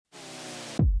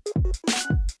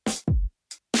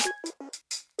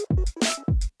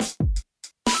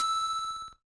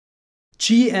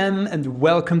GM and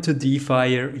welcome to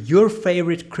DeFire, your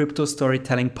favorite crypto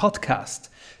storytelling podcast.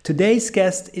 Today's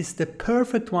guest is the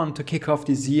perfect one to kick off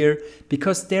this year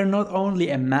because they're not only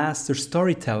a master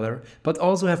storyteller, but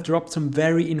also have dropped some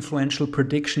very influential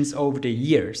predictions over the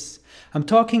years. I'm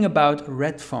talking about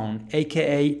Redphone,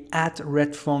 aka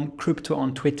 @Redphone Crypto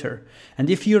on Twitter. And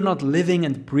if you're not living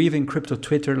and breathing crypto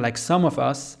Twitter like some of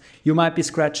us, you might be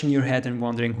scratching your head and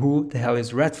wondering who the hell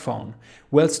is Redphone.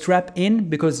 Well, strap in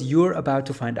because you're about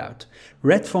to find out.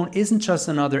 Redphone isn't just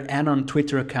another anon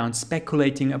Twitter account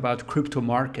speculating about crypto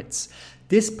markets.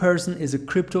 This person is a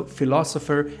crypto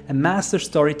philosopher, a master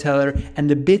storyteller,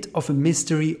 and a bit of a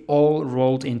mystery all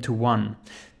rolled into one.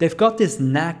 They've got this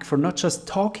knack for not just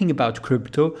talking about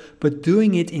crypto, but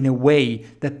doing it in a way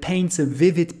that paints a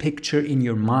vivid picture in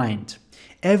your mind.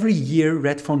 Every year,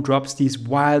 Redphone drops these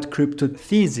wild crypto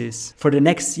theses for the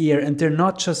next year, and they're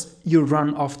not just your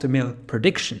run-of-the-mill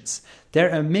predictions. They're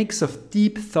a mix of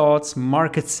deep thoughts,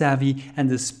 market savvy,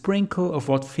 and a sprinkle of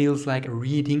what feels like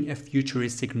reading a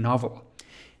futuristic novel.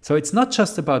 So it's not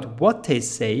just about what they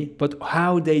say, but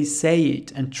how they say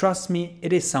it. And trust me,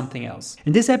 it is something else.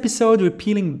 In this episode, we're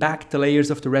peeling back the layers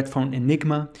of the Redphone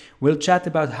enigma. We'll chat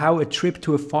about how a trip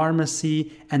to a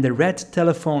pharmacy and a red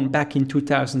telephone back in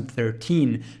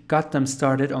 2013 got them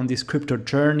started on this crypto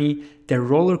journey, their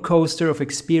roller coaster of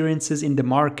experiences in the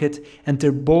market, and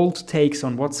their bold takes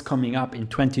on what's coming up in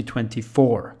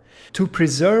 2024. To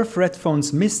preserve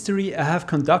Redphone's mystery, I have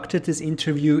conducted this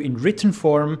interview in written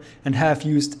form and have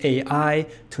used AI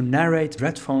to narrate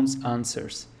Redphone's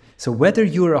answers. So whether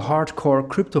you're a hardcore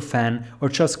crypto fan or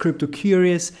just crypto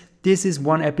curious, this is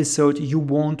one episode you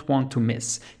won't want to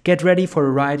miss. Get ready for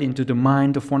a ride into the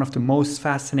mind of one of the most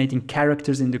fascinating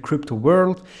characters in the crypto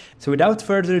world. So without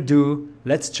further ado,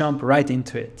 let's jump right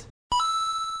into it.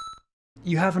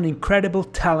 You have an incredible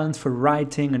talent for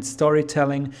writing and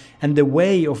storytelling and the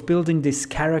way of building this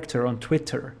character on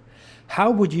Twitter.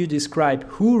 How would you describe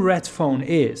who Redphone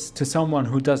is to someone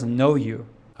who doesn't know you?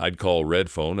 I'd call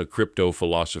Redphone a crypto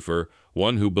philosopher,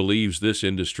 one who believes this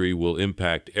industry will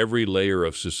impact every layer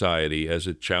of society as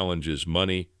it challenges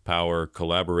money, power,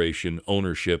 collaboration,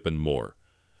 ownership, and more.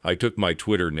 I took my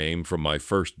Twitter name from my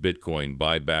first Bitcoin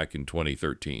buyback in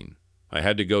 2013. I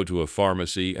had to go to a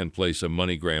pharmacy and place a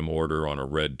MoneyGram order on a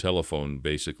red telephone,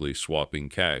 basically swapping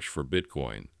cash for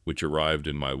Bitcoin, which arrived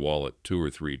in my wallet 2 or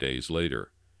 3 days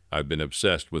later. I've been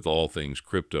obsessed with all things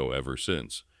crypto ever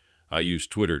since. I use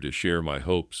Twitter to share my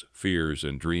hopes, fears,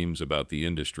 and dreams about the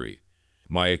industry.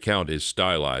 My account is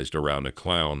stylized around a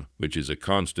clown, which is a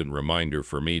constant reminder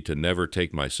for me to never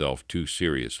take myself too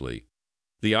seriously.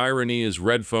 The irony is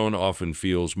Redphone often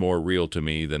feels more real to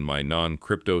me than my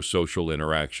non-crypto social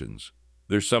interactions.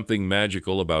 There's something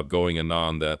magical about going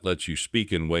anon that lets you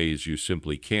speak in ways you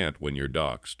simply can't when you're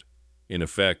doxxed. In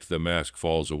effect, the mask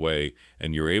falls away,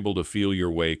 and you're able to feel your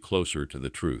way closer to the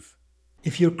truth.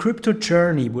 If your crypto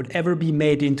journey would ever be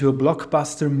made into a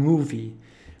blockbuster movie,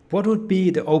 what would be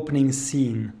the opening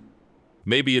scene?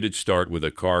 Maybe it'd start with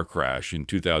a car crash in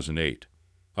 2008.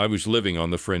 I was living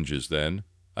on the fringes then.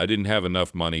 I didn't have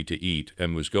enough money to eat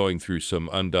and was going through some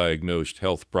undiagnosed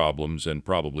health problems and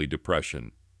probably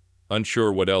depression.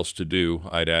 Unsure what else to do,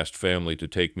 I'd asked family to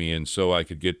take me in so I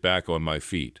could get back on my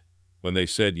feet. When they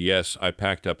said yes, I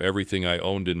packed up everything I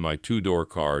owned in my 2-door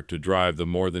car to drive the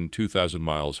more than 2,000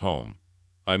 miles home.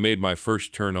 I made my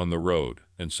first turn on the road,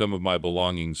 and some of my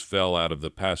belongings fell out of the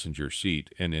passenger seat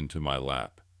and into my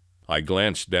lap. I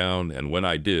glanced down, and when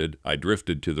I did, I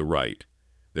drifted to the right.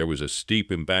 There was a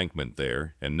steep embankment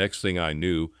there, and next thing I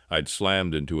knew, I'd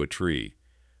slammed into a tree.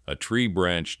 A tree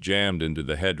branch jammed into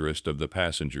the headrest of the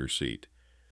passenger seat.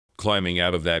 Climbing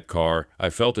out of that car, I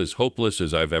felt as hopeless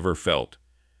as I've ever felt.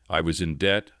 I was in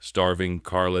debt, starving,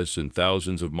 carless, and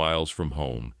thousands of miles from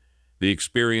home. The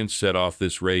experience set off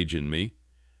this rage in me.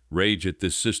 Rage at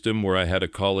this system where I had a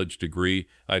college degree,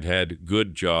 I'd had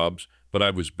good jobs, but I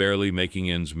was barely making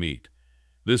ends meet.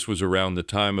 This was around the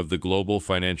time of the global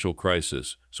financial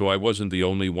crisis, so I wasn't the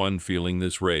only one feeling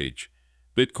this rage.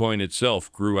 Bitcoin itself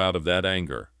grew out of that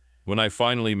anger. When I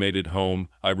finally made it home,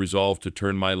 I resolved to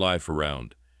turn my life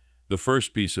around. The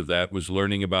first piece of that was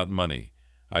learning about money.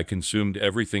 I consumed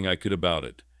everything I could about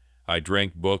it. I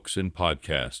drank books and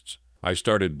podcasts. I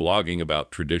started blogging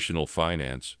about traditional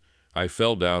finance. I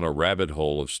fell down a rabbit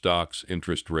hole of stocks,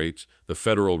 interest rates, the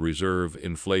Federal Reserve,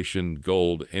 inflation,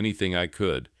 gold, anything I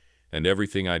could. And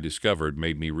everything I discovered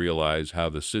made me realize how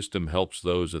the system helps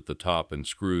those at the top and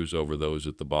screws over those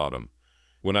at the bottom.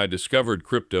 When I discovered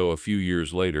crypto a few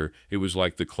years later, it was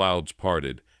like the clouds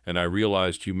parted, and I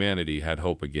realized humanity had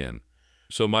hope again.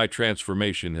 So my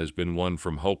transformation has been one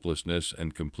from hopelessness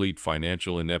and complete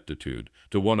financial ineptitude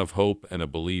to one of hope and a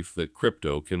belief that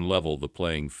crypto can level the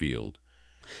playing field.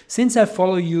 Since I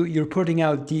follow you, you're putting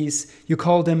out these, you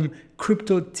call them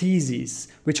crypto theses,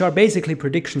 which are basically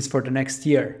predictions for the next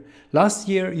year. Last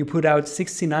year, you put out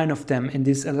 69 of them in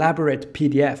this elaborate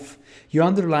PDF. You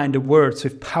underline the words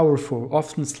with powerful,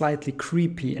 often slightly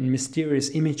creepy and mysterious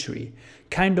imagery,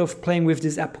 kind of playing with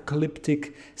this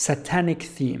apocalyptic, satanic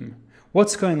theme.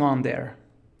 What's going on there?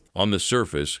 On the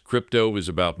surface, crypto is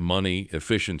about money,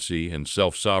 efficiency, and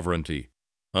self-sovereignty.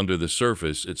 Under the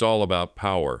surface, it's all about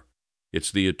power.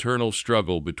 It's the eternal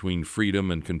struggle between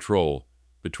freedom and control,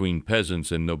 between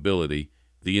peasants and nobility,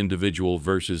 the individual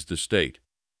versus the state.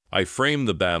 I frame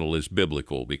the battle as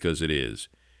biblical because it is.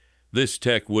 This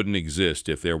tech wouldn't exist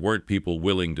if there weren't people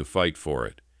willing to fight for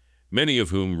it, many of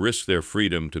whom risk their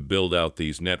freedom to build out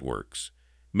these networks,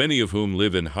 many of whom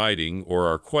live in hiding or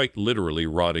are quite literally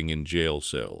rotting in jail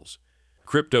cells.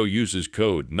 Crypto uses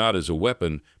code not as a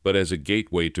weapon, but as a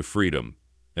gateway to freedom.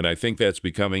 And I think that's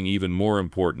becoming even more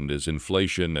important as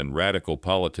inflation and radical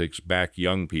politics back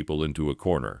young people into a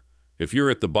corner. If you're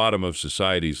at the bottom of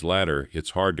society's ladder,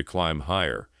 it's hard to climb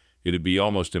higher. It'd be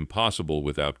almost impossible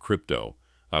without crypto.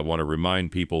 I want to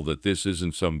remind people that this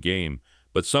isn't some game,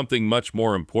 but something much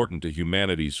more important to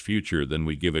humanity's future than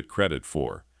we give it credit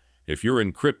for. If you're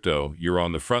in crypto, you're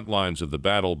on the front lines of the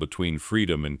battle between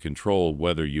freedom and control,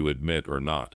 whether you admit or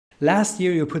not. Last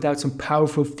year, you put out some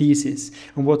powerful theses,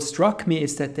 and what struck me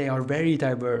is that they are very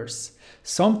diverse.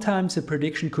 Sometimes a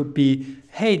prediction could be,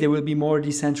 hey, there will be more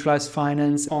decentralized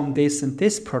finance on this and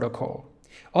this protocol.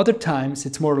 Other times,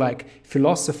 it's more like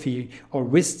philosophy or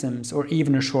wisdoms or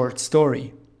even a short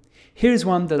story. Here's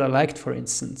one that I liked, for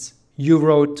instance. You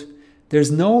wrote,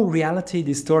 "There's no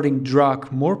reality-distorting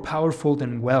drug more powerful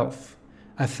than wealth.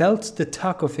 I felt the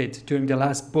tug of it during the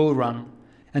last bull run,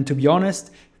 and to be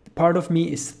honest, part of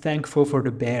me is thankful for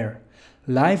the bear.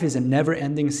 Life is a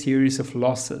never-ending series of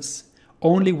losses.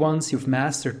 Only once you've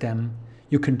mastered them,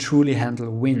 you can truly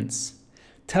handle wins."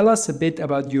 Tell us a bit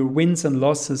about your wins and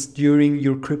losses during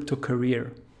your crypto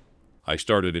career. I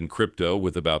started in crypto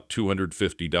with about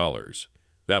 $250.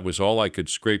 That was all I could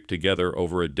scrape together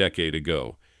over a decade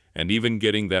ago, and even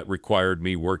getting that required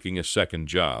me working a second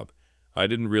job. I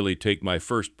didn't really take my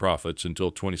first profits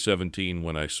until 2017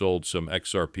 when I sold some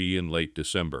XRP in late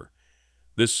December.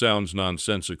 This sounds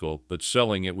nonsensical, but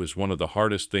selling it was one of the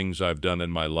hardest things I've done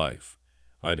in my life.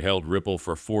 I'd held Ripple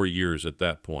for 4 years at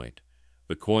that point.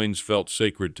 The coins felt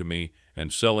sacred to me,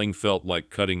 and selling felt like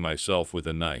cutting myself with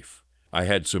a knife. I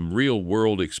had some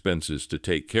real-world expenses to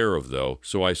take care of, though,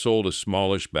 so I sold a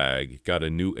smallish bag, got a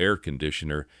new air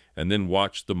conditioner, and then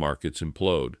watched the markets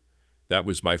implode. That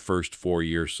was my first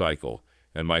 4-year cycle,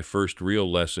 and my first real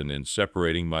lesson in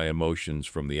separating my emotions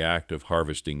from the act of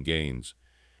harvesting gains.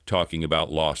 Talking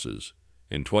about losses.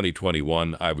 In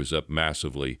 2021, I was up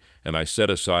massively, and I set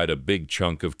aside a big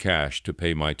chunk of cash to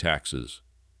pay my taxes.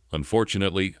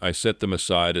 Unfortunately, I set them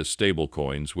aside as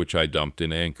stablecoins, which I dumped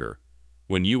in Anchor.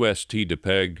 When UST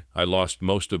depegged, I lost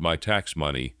most of my tax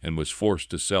money and was forced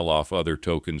to sell off other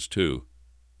tokens too.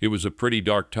 It was a pretty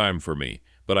dark time for me,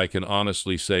 but I can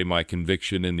honestly say my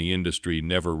conviction in the industry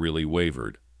never really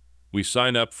wavered. We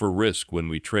sign up for risk when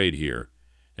we trade here,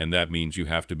 and that means you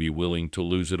have to be willing to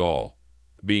lose it all.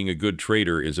 Being a good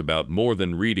trader is about more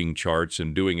than reading charts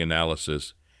and doing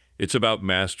analysis. It's about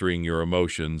mastering your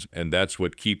emotions, and that's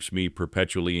what keeps me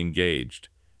perpetually engaged.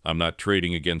 I'm not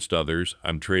trading against others,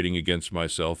 I'm trading against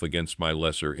myself, against my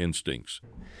lesser instincts.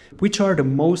 Which are the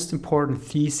most important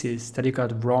theses that you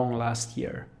got wrong last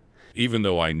year? Even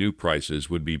though I knew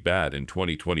prices would be bad in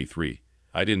 2023,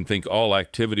 I didn't think all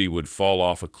activity would fall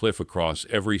off a cliff across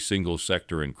every single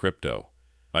sector in crypto.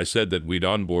 I said that we'd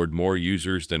onboard more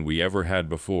users than we ever had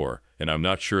before, and I'm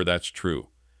not sure that's true.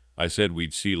 I said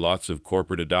we'd see lots of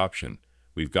corporate adoption.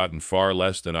 We've gotten far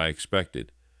less than I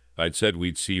expected. I'd said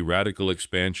we'd see radical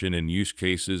expansion in use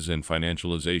cases and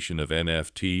financialization of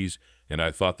NFTs, and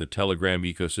I thought the Telegram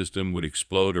ecosystem would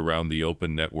explode around the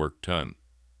open network ton.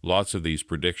 Lots of these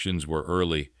predictions were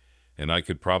early, and I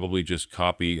could probably just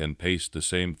copy and paste the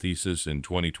same thesis in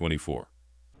 2024.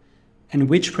 And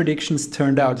which predictions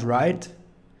turned out right?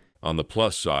 On the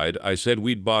plus side, I said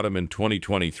we'd bottom in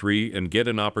 2023 and get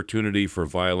an opportunity for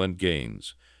violent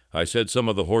gains. I said some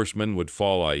of the horsemen would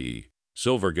fall, i.e.,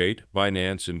 Silvergate,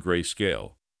 Binance, and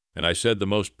Grayscale. And I said the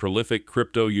most prolific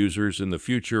crypto users in the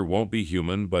future won't be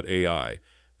human, but AI.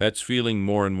 That's feeling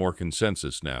more and more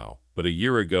consensus now, but a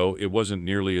year ago it wasn't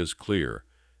nearly as clear.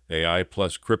 AI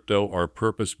plus crypto are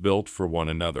purpose-built for one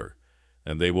another,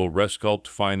 and they will resculpt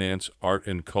finance, art,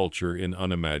 and culture in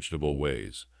unimaginable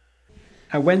ways.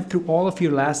 I went through all of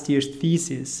your last year's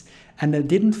thesis and I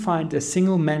didn't find a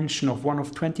single mention of one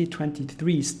of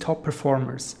 2023's top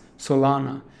performers,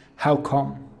 Solana. How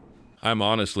come? I'm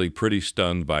honestly pretty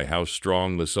stunned by how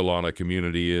strong the Solana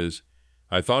community is.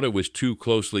 I thought it was too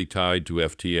closely tied to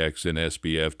FTX and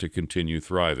SBF to continue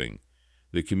thriving.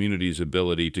 The community's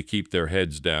ability to keep their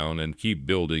heads down and keep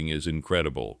building is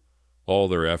incredible. All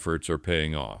their efforts are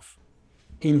paying off.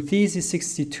 In Thesis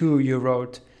 62, you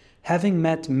wrote, having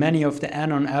met many of the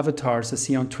Anon avatars I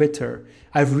see on Twitter,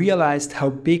 I've realized how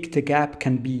big the gap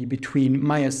can be between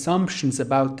my assumptions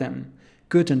about them,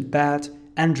 good and bad,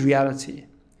 and reality.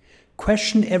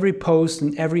 Question every post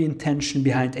and every intention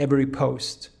behind every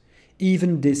post,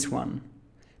 even this one.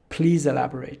 Please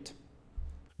elaborate.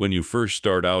 When you first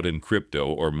start out in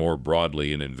crypto or more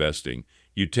broadly in investing,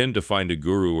 you tend to find a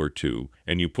guru or two,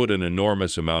 and you put an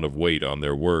enormous amount of weight on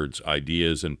their words,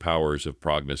 ideas, and powers of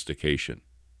prognostication.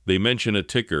 They mention a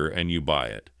ticker and you buy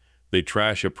it. They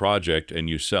trash a project and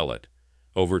you sell it.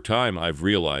 Over time, I've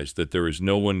realized that there is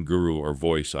no one guru or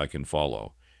voice I can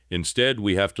follow. Instead,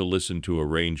 we have to listen to a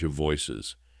range of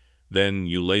voices. Then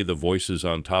you lay the voices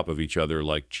on top of each other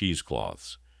like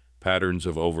cheesecloths. Patterns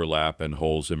of overlap and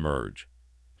holes emerge.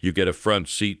 You get a front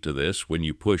seat to this when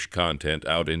you push content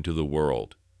out into the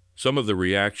world. Some of the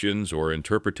reactions or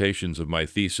interpretations of my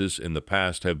thesis in the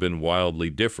past have been wildly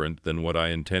different than what I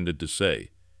intended to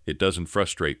say. It doesn't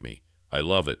frustrate me. I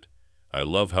love it. I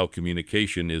love how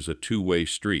communication is a two-way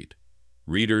street.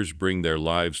 Readers bring their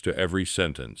lives to every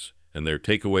sentence, and their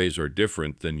takeaways are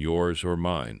different than yours or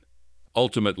mine.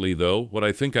 Ultimately, though, what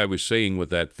I think I was saying with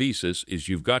that thesis is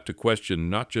you've got to question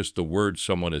not just the words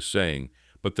someone is saying,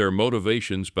 but their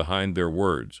motivations behind their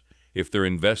words. If they're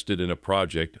invested in a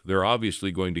project, they're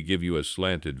obviously going to give you a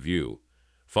slanted view.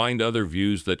 Find other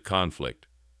views that conflict.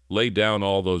 Lay down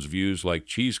all those views like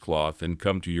cheesecloth and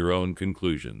come to your own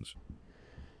conclusions.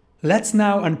 Let's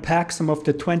now unpack some of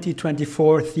the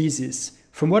 2024 theses.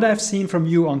 From what I've seen from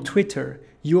you on Twitter,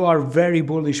 you are very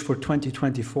bullish for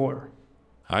 2024.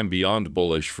 I'm beyond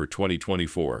bullish for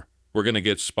 2024. We're going to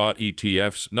get spot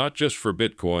ETFs, not just for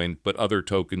Bitcoin, but other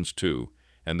tokens too.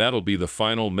 And that'll be the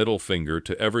final middle finger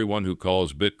to everyone who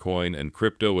calls Bitcoin and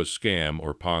crypto a scam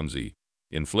or Ponzi.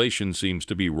 Inflation seems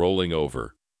to be rolling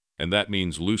over, and that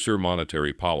means looser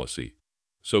monetary policy.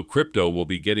 So crypto will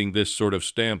be getting this sort of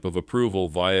stamp of approval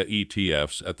via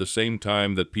ETFs at the same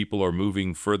time that people are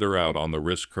moving further out on the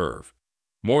risk curve.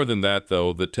 More than that,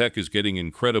 though, the tech is getting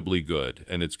incredibly good,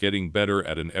 and it's getting better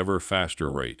at an ever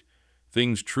faster rate.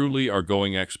 Things truly are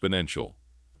going exponential.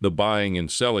 The buying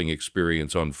and selling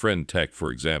experience on Friend Tech,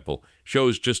 for example,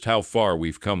 shows just how far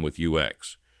we've come with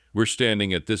UX. We're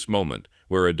standing at this moment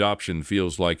where adoption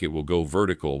feels like it will go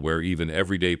vertical, where even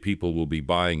everyday people will be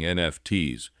buying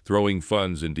NFTs, throwing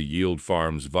funds into yield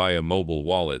farms via mobile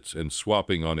wallets, and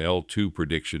swapping on L2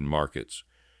 prediction markets.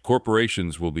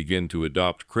 Corporations will begin to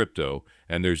adopt crypto,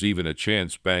 and there's even a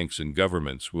chance banks and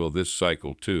governments will this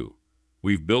cycle too.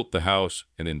 We've built the house,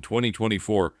 and in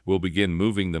 2024, we'll begin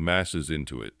moving the masses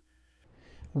into it.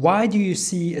 Why do you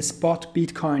see a spot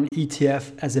Bitcoin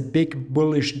ETF as a big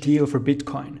bullish deal for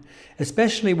Bitcoin,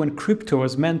 especially when crypto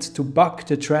is meant to buck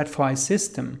the TradFi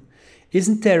system?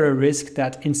 Isn't there a risk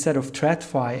that instead of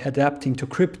TradFi adapting to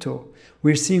crypto,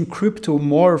 we're seeing crypto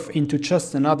morph into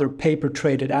just another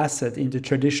paper-traded asset in the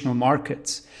traditional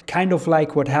markets, kind of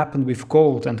like what happened with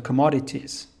gold and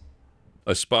commodities?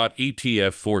 A spot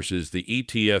ETF forces the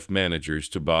ETF managers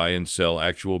to buy and sell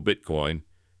actual Bitcoin,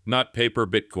 not paper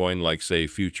Bitcoin like, say,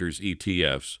 futures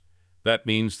ETFs. That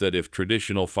means that if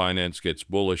traditional finance gets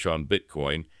bullish on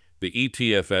Bitcoin, the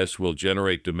ETFs will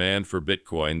generate demand for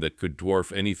Bitcoin that could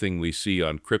dwarf anything we see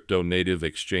on crypto-native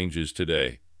exchanges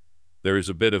today. There is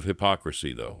a bit of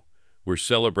hypocrisy, though. We're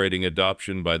celebrating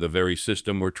adoption by the very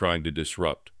system we're trying to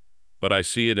disrupt. But I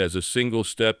see it as a single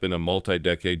step in a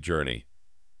multi-decade journey.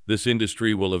 This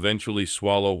industry will eventually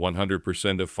swallow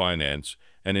 100% of finance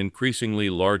and increasingly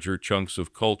larger chunks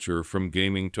of culture, from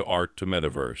gaming to art to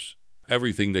metaverse.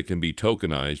 Everything that can be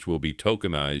tokenized will be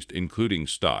tokenized, including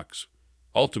stocks.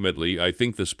 Ultimately, I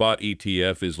think the spot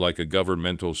ETF is like a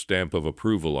governmental stamp of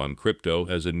approval on crypto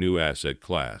as a new asset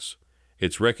class.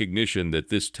 It's recognition that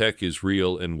this tech is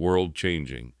real and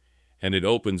world-changing, and it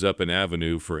opens up an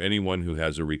avenue for anyone who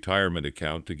has a retirement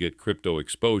account to get crypto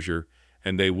exposure,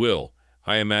 and they will.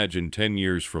 I imagine 10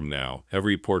 years from now,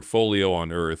 every portfolio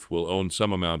on Earth will own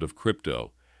some amount of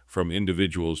crypto, from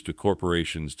individuals to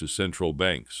corporations to central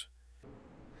banks.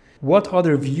 What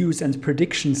other views and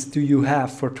predictions do you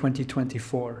have for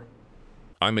 2024?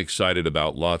 I'm excited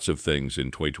about lots of things in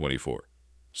 2024.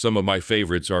 Some of my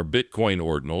favorites are Bitcoin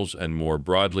ordinals and more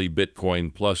broadly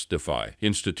Bitcoin plus DeFi,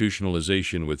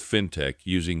 institutionalization with fintech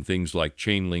using things like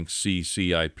Chainlink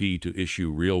CCIP to issue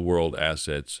real-world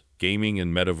assets, gaming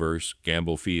and metaverse,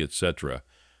 gamble fee, etc.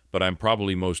 But I'm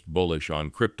probably most bullish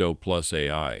on crypto plus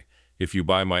AI, if you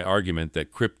buy my argument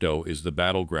that crypto is the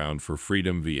battleground for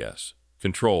freedom vs.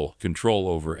 control. Control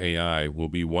over AI will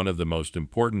be one of the most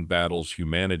important battles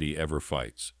humanity ever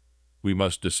fights. We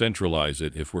must decentralize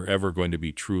it if we're ever going to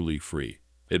be truly free.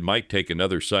 It might take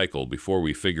another cycle before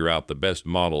we figure out the best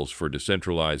models for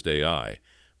decentralized AI,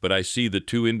 but I see the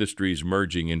two industries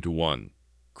merging into one.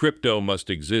 Crypto must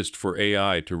exist for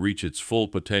AI to reach its full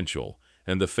potential,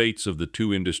 and the fates of the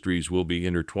two industries will be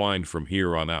intertwined from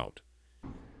here on out.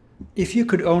 If you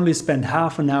could only spend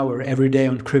half an hour every day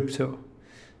on crypto,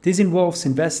 this involves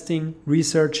investing,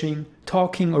 researching,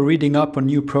 talking, or reading up on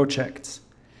new projects.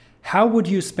 How would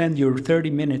you spend your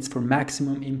 30 minutes for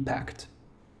maximum impact?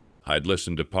 I'd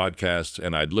listen to podcasts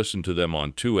and I'd listen to them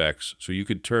on 2x so you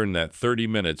could turn that 30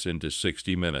 minutes into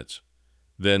 60 minutes.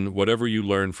 Then, whatever you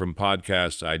learn from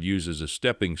podcasts, I'd use as a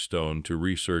stepping stone to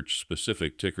research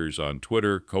specific tickers on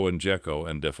Twitter, CoinGecko,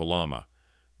 and Defalama.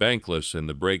 Bankless and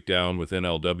The Breakdown with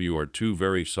NLW are two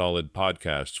very solid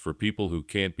podcasts for people who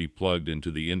can't be plugged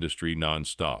into the industry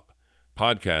nonstop.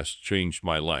 Podcasts changed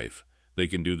my life. They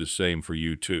can do the same for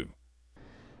you too.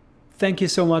 Thank you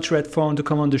so much, Redphone, to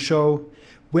come on the show.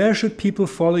 Where should people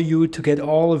follow you to get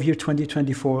all of your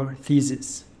 2024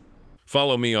 thesis?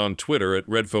 Follow me on Twitter at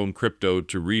Redphone Crypto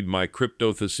to read my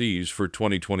crypto theses for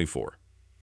 2024.